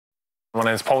My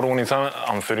name is Profi-Basketballer.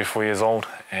 I'm 34 years old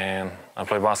and I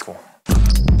play basketball.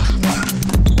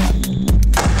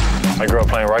 I grew up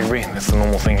playing rugby. It's the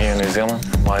normal thing here in New Zealand.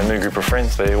 My new group of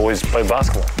friends, they always play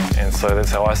basketball. And so that's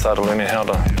how I started learning how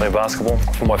to play basketball.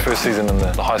 For my first season in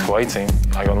the high school A team,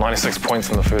 I got 96 points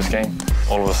in the first game.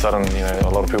 All of a sudden, a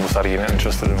lot of people started getting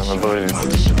interested in my ability.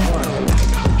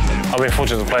 I've been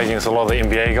fortunate to play against a lot of the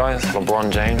NBA guys, LeBron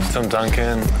James, Tim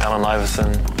Duncan, Allen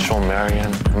Iverson, Sean Marion,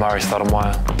 Murray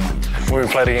Stoudemire. When we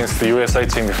played against the USA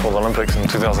team before the Olympics in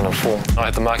 2004, I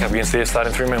had to mark up against their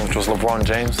starting three-man, which was LeBron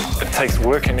James. It takes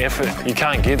work and effort. You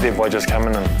can't get there by just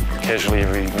coming in casually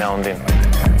every now and then.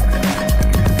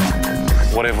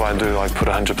 Whatever I do, I put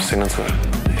 100% into it.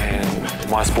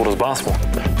 And my sport is basketball,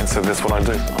 and so that's what I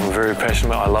do. I'm very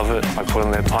passionate, I love it. I put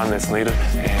in that time that's needed,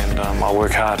 and I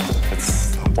work hard.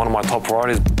 It's one of my top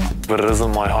priorities, but it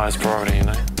isn't my highest priority,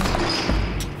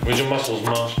 Where's your muscles,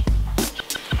 Ma?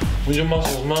 Where's your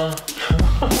muscles, Ma?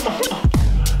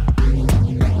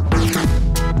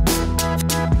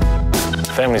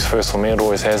 Family's first for me, it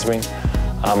always has been.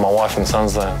 My wife and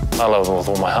sons, I love them with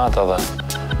all my heart.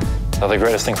 They're the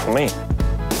greatest thing for me.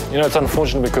 It's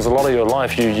unfortunate because a lot of your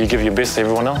life you give your best to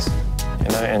everyone else,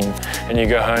 and you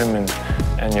go home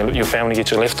and your family get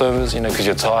your leftovers, because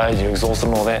you're tired, you're exhausted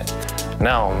and all that.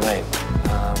 Now, mate,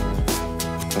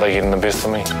 they're getting the best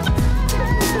of me.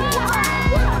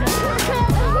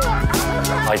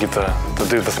 I get to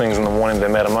do the things in the morning that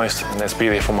matter most, and that's be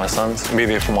there for my sons, be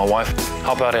there for my wife,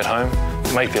 help out at home,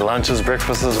 make their lunches,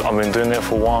 breakfasts. I've been doing that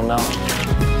for a while now.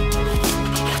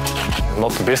 I'm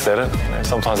not the best at it.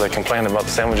 Sometimes I complain about the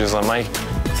sandwiches I make.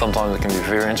 Sometimes it can be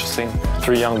very interesting.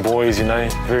 3 young boys,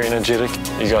 very energetic.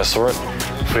 You guys saw it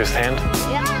firsthand.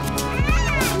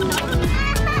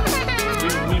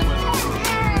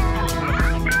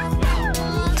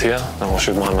 Tia, no,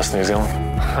 she's my Miss New Zealand.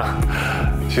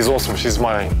 She's awesome. She's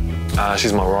my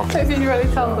rock. So did you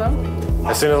really tell them?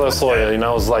 As soon as I saw her, it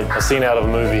was like a scene out of a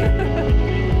movie.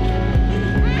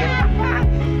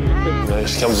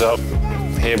 She comes up,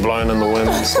 hair blown in the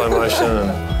wind, slow motion,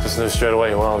 and just knew straight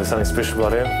away, wow, there's something special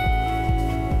about her.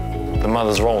 The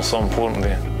mother's role is so important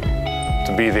there,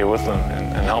 to be there with them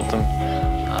and help them,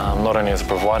 not only as a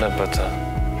provider, but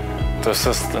to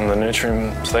assist in the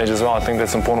nurturing stage as well. I think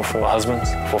that's important for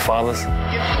husbands, for fathers.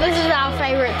 This is our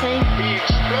favourite team,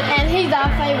 and he's our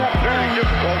favourite.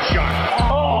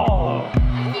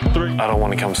 I don't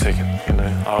want to come second,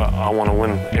 I want to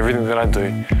win everything that I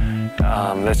do.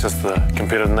 That's just the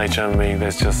competitive nature in me.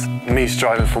 That's just me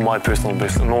striving for my personal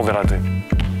best in all that I do.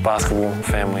 Basketball,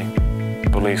 family,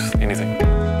 beliefs, anything.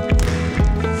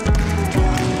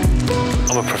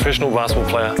 I'm a professional basketball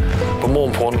player, but more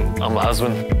important, I'm a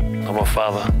husband, I'm a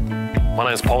father. My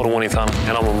name is Profi-Basketballer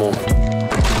and I'm a Mormon.